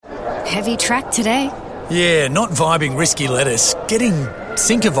Heavy track today. Yeah, not vibing risky lettuce. Getting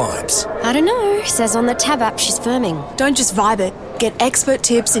sinker vibes. I don't know. Says on the Tab app she's firming. Don't just vibe it. Get expert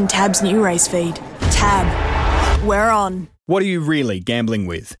tips in Tab's new race feed. Tab. We're on. What are you really gambling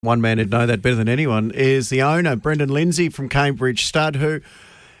with? One man who'd know that better than anyone is the owner, Brendan Lindsay from Cambridge Stud, who,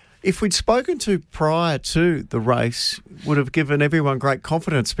 if we'd spoken to prior to the race, would have given everyone great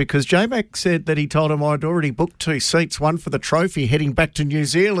confidence, because J-Mac said that he told him I'd already booked 2 seats, one for the trophy heading back to New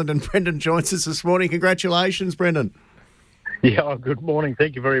Zealand, and Brendan joins us this morning. Congratulations, Brendan. Yeah, good morning.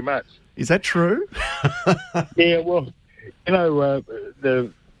 Thank you very much. Is that true? Yeah, well, you know,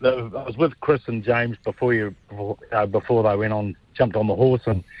 I was with Chris and James before they went on, jumped on the horse,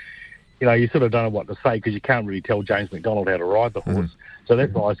 and you know, you sort of don't know what to say because you can't really tell James McDonald how to ride the horse. So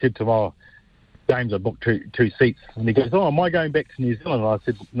that's why I said to him, "Oh, James, I booked two seats," and he goes, "Oh, am I going back to New Zealand?" And I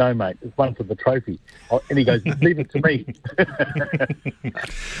said, "No, mate, it's one for the trophy." And he goes, "Leave it to me."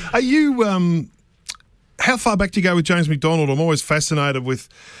 Are you? How far back do you go with James McDonald? I'm always fascinated with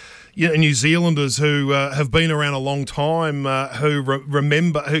New Zealanders who have been around a long time, who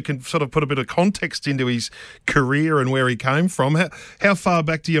remember, who can sort of put a bit of context into his career and where he came from. How far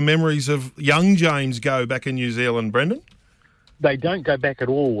back do your memories of young James go back in New Zealand, Brendan? They don't go back at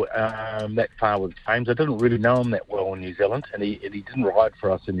all that far with James. I didn't really know him that well in New Zealand, and he didn't ride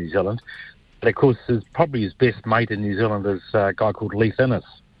for us in New Zealand. But of course, probably his best mate in New Zealand is a guy called Leith Innes.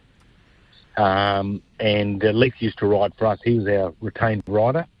 And Leith used to ride for us. He was our retained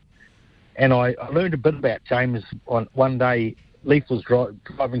rider. And I learned a bit about James. One day, Leith was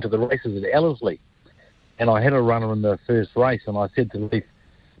driving to the races at Ellerslie, and I had a runner in the first race, and I said to Leith,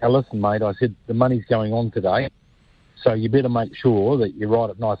 "Now listen, mate," I said, "the money's going on today, so you better make sure that you ride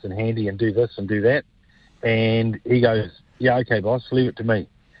it nice and handy and do this and do that." And he goes, "Yeah, okay, boss, leave it to me."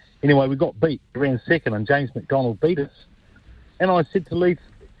 Anyway, we got beat. We ran second, and James McDonald beat us. And I said to Leith,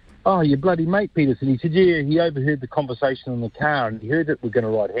 "Oh, your bloody mate beat us." And he said, "Yeah, he overheard the conversation in the car and he heard that we're going to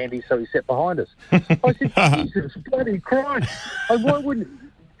ride handy, so he sat behind us." I said, "Jesus, bloody Christ. Why wouldn't...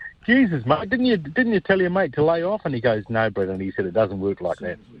 Jesus, mate, didn't you tell your mate to lay off?" And he goes, "No, Brendan," he said, "it doesn't work like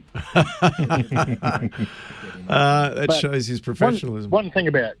that." That shows his professionalism. One thing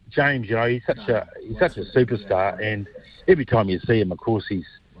about James, you know, he's such a superstar, and every time you see him, of course, he's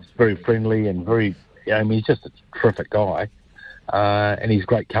very friendly and very, he's just a terrific guy. And he's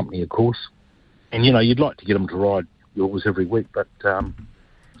great company, of course. And, you know, you'd like to get him to ride yours every week, but so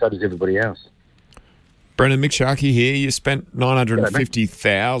does everybody else. Brendan, Mick Sharkey here. You spent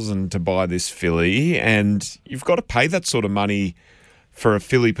 $950,000 to buy this filly, and you've got to pay that sort of money for a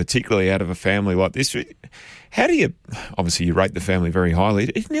filly, particularly out of a family like this. How do you... Obviously, you rate the family very highly.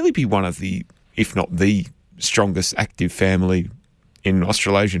 It'd nearly be one of the, if not the strongest active family in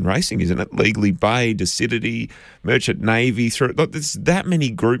Australasian racing, isn't it? Legally Bay, Decidity, Merchant Navy, there's that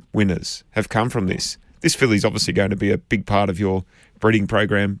many group winners have come from this. This filly's obviously going to be a big part of your breeding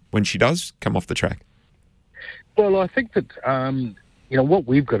program when she does come off the track. Well, I think that, what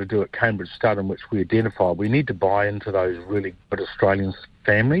we've got to do at Cambridge Stud, in which we identify, we need to buy into those really good Australian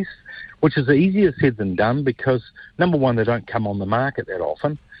families, which is easier said than done because, number one, they don't come on the market that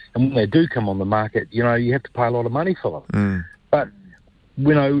often. And when they do come on the market, you have to pay a lot of money for them. But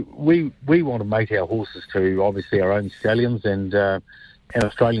we want to mate our horses to obviously our own stallions and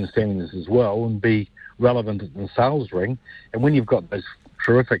Australian stallions as well, and be relevant in the sales ring. And when you've got those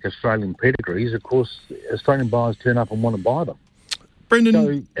terrific Australian pedigrees, of course, Australian buyers turn up and want to buy them. Brendan,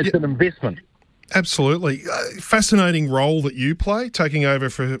 so it's an investment. Absolutely. Fascinating role that you play, taking over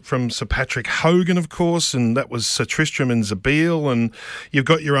from Sir Patrick Hogan, of course, and that was Sir Tristram and Zabeel, and you've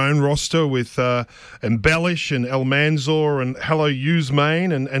got your own roster with Embellish and El Manzor and Hello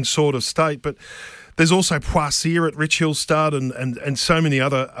Usmain and Sword of State, but there's also Poissy at Rich Hill Stud and so many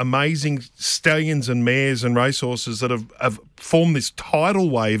other amazing stallions and mares and racehorses that have formed this tidal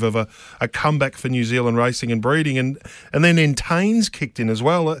wave of a comeback for New Zealand racing and breeding. And then Entain's kicked in as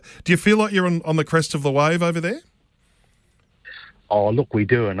well. Do you feel like you're on the crest of the wave over there? Oh, look, we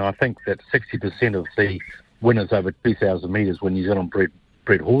do. And I think that 60% of the winners over 2,000 metres were New Zealand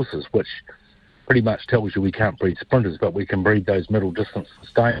bred horses, which pretty much tells you we can't breed sprinters, but we can breed those middle distance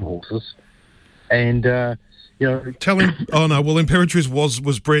staying horses. And, Tell him, oh no, well, Imperatriz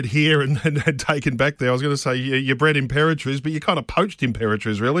was bred here and had taken back there. I was going to say you bred Imperatriz, but you kind of poached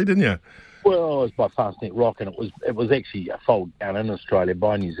Imperatriz, really, didn't you? Well, it was by Fastnet Rock, and it was actually a foaled down in Australia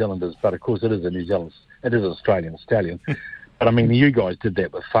by New Zealanders, but of course it is an Australian stallion. But I mean, you guys did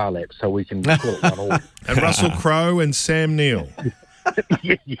that with Farlap, so we can call it one all. And Russell Crowe and Sam Neill.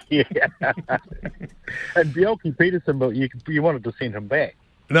 yeah. And Bjelke Peterson, but you wanted to send him back.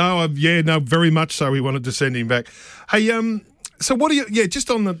 No, very much so. We wanted to send him back. Hey, So what do you? Yeah, just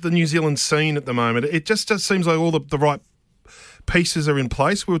on the New Zealand scene at the moment, it just seems like all the right pieces are in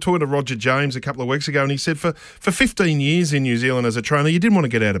place. We were talking to Roger James a couple of weeks ago, and he said for 15 years in New Zealand as a trainer, you didn't want to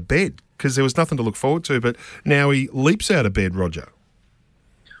get out of bed because there was nothing to look forward to. But now he leaps out of bed, Roger.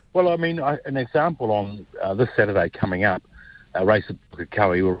 Well, I mean, an example on this Saturday coming up, a race at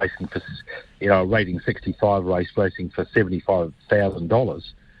Pukekohe, we're racing for, a rating 65 race, racing for $75,000.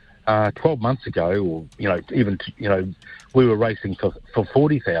 12 months ago, or, we were racing for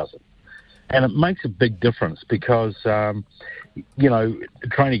 40,000. And it makes a big difference because, the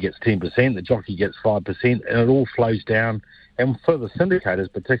trainer gets 10%, the jockey gets 5%, and it all flows down. And for the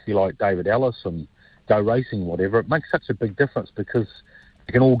syndicators, particularly like David Ellis and Go Racing, whatever, it makes such a big difference because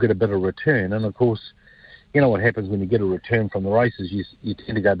you can all get a bit of return. And, of course, you know what happens when you get a return from the races, you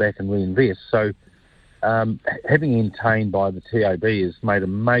tend to go back and reinvest. So having entertained by the TAB has made a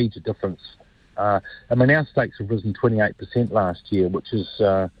major difference. Our stakes have risen 28% last year, which is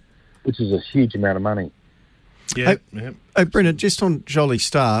a huge amount of money. Yeah. Hey, Brendan, just on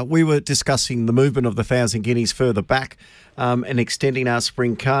Joliestar, we were discussing the movement of the Thousand Guineas further back and extending our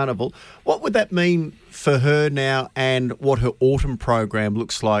spring carnival. What would that mean for her now and what her autumn program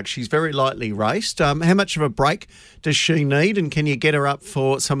looks like? She's very lightly raced. How much of a break does she need, and can you get her up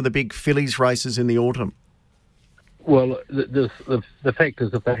for some of the big fillies races in the autumn? Well, the fact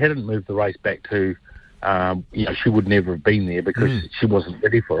is, if they hadn't moved the race back to, she would never have been there because she wasn't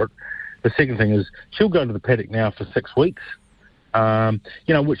ready for it. The second thing is she'll go to the paddock now for 6 weeks,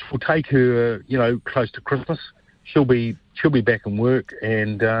 which will take her, close to Christmas. She'll be back in work,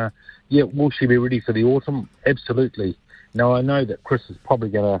 and will she be ready for the autumn? Absolutely. Now I know that Chris is probably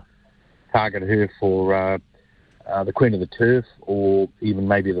going to target her for the Queen of the Turf, or even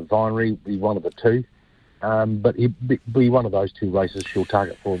maybe the Vinery, be one of the two. But he'd be one of those two races she'll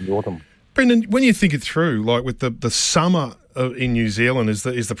target for in the autumn. Brendan, when you think it through, like with the summer in New Zealand is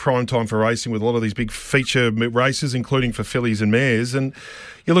the prime time for racing with a lot of these big feature races, including for fillies and mares, and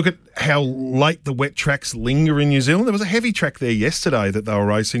you look at how late the wet tracks linger in New Zealand. There was a heavy track there yesterday that they were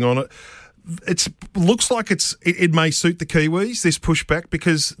racing on. It looks like it may suit the Kiwis, this pushback,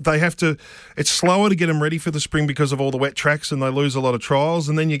 because they have to. It's slower to get them ready for the spring because of all the wet tracks, and they lose a lot of trials.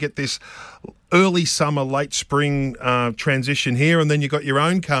 And then you get this early summer, late spring transition here, and then you got your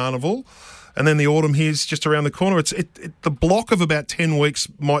own carnival, and then the autumn here's just around the corner. The block of about 10 weeks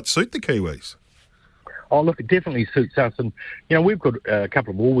might suit the Kiwis. Oh, look, it definitely suits us. And, we've got a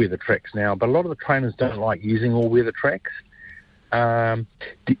couple of all-weather tracks now, but a lot of the trainers don't like using all-weather tracks. But,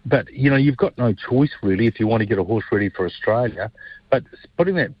 you've got no choice, really, if you want to get a horse ready for Australia. But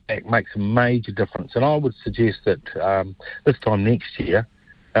putting that back makes a major difference. And I would suggest that this time next year,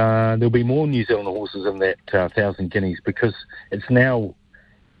 there'll be more New Zealand horses in that Thousand Guineas because it's now,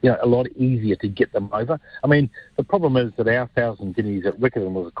 a lot easier to get them over. I mean, the problem is that our Thousand Guineas at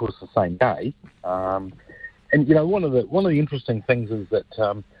Riccarton was, of course, the same day. And, one of the interesting things is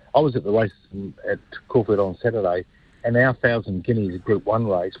that I was at the race at Caulfield on Saturday, and our Thousand Guineas Group 1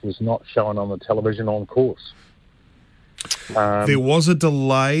 race was not shown on the television on course. There was a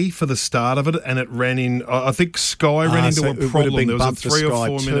delay for the start of it, and it ran in. I think Sky ran into a problem. There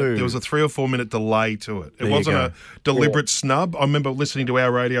was a 3 or 4 minute delay to it. It wasn't a deliberate snub. I remember listening to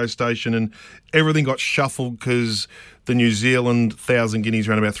our radio station, and everything got shuffled because the New Zealand Thousand Guineas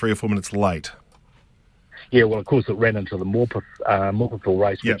ran about 3 or 4 minutes late. Yeah, well, of course, it ran into the Morpethville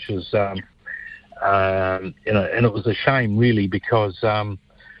race, which was, and it was a shame, really, because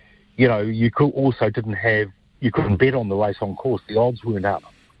you couldn't bet on the race on course. The odds weren't up,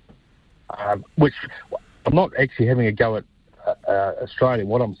 which I'm not actually having a go at Australia.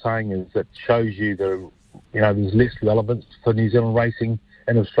 What I'm saying is that shows you there's less relevance for New Zealand racing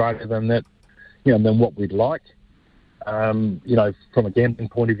in Australia than that, than what we'd like, from a gambling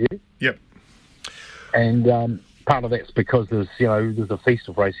point of view. Yep. And part of that's because there's a feast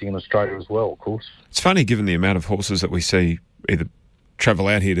of racing in Australia as well, of course. It's funny, given the amount of horses that we see either travel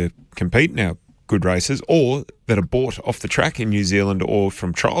out here to compete now, good races, or that are bought off the track in New Zealand or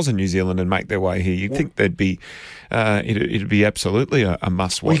from trials in New Zealand and make their way here. You'd think there'd be it'd be absolutely a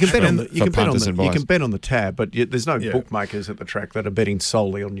must watch. Well, you can bet on the tab, but there's no bookmakers at the track that are betting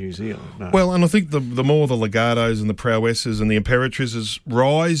solely on New Zealand. No. Well, and I think the more the Legatos and the Prowesses and the Imperatrices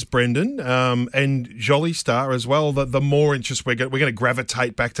rise, Brendan, and Joliestar as well, the more interest we're going to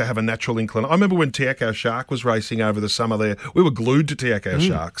gravitate back to have a natural inclination. I remember when Tiako Shark was racing over the summer there, we were glued to Tiako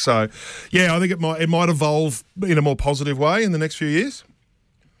Shark. So, yeah, I think it might evolve in a more positive way in the next few years.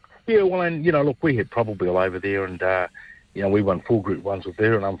 Yeah, well, and, look, we had Probable over there, and, we won 4 Group 1s with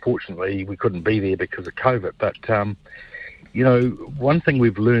her, and unfortunately we couldn't be there because of COVID. But, one thing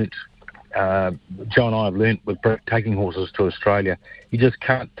we've learnt Joe and I have learnt with taking horses to Australia, you just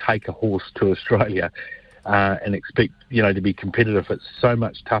can't take a horse to Australia and expect, to be competitive. It's so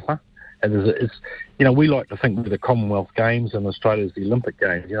much tougher. And we like to think we're the Commonwealth Games and Australia's the Olympic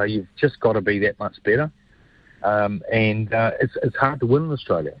Games. You've just got to be that much better. And it's hard to win in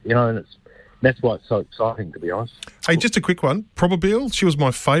Australia, and that's why it's so exciting, to be honest. Hey, just a quick one. Probabile, she was my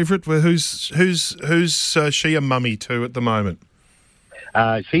favourite. Who's she a mummy to at the moment?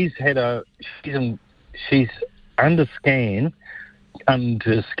 She's under scan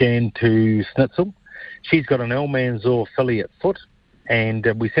to Schnitzel. She's got an Almanzor filly at foot, and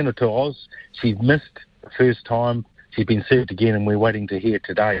we sent her to Oz. She's missed the first time. She's been served again, and we're waiting to hear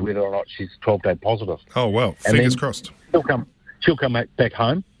today whether or not she's 12-day positive. Oh, well, fingers crossed. She'll come back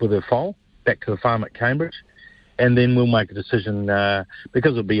home with her foal, back to the farm at Cambridge, and then we'll make a decision.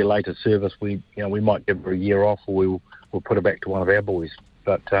 Because it'll be a later service, we might give her a year off, or we'll put her back to one of our boys.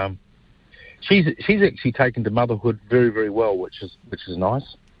 But she's actually taken to motherhood very, very well, which is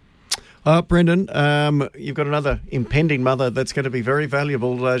nice. Brendan, you've got another impending mother that's going to be very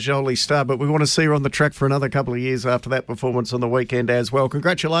valuable, Joliestar, but we want to see her on the track for another couple of years after that performance on the weekend as well.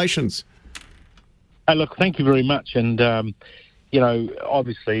 Congratulations. Hey, look, thank you very much. And,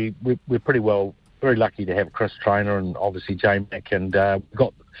 obviously we're very lucky to have Chris Trainer and obviously J-Mac, and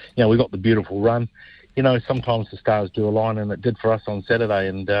we got the beautiful run. Sometimes the stars do align, and it did for us on Saturday,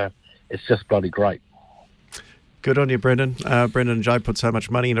 and it's just bloody great. Good on you, Brendan. Brendan and Jay put so much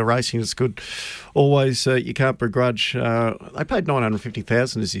money into racing. It's good. Always, you can't begrudge. They paid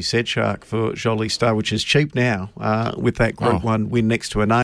 $950,000, as you said, Shark, for Joliestar, which is cheap now with that Group 1 win next to her name.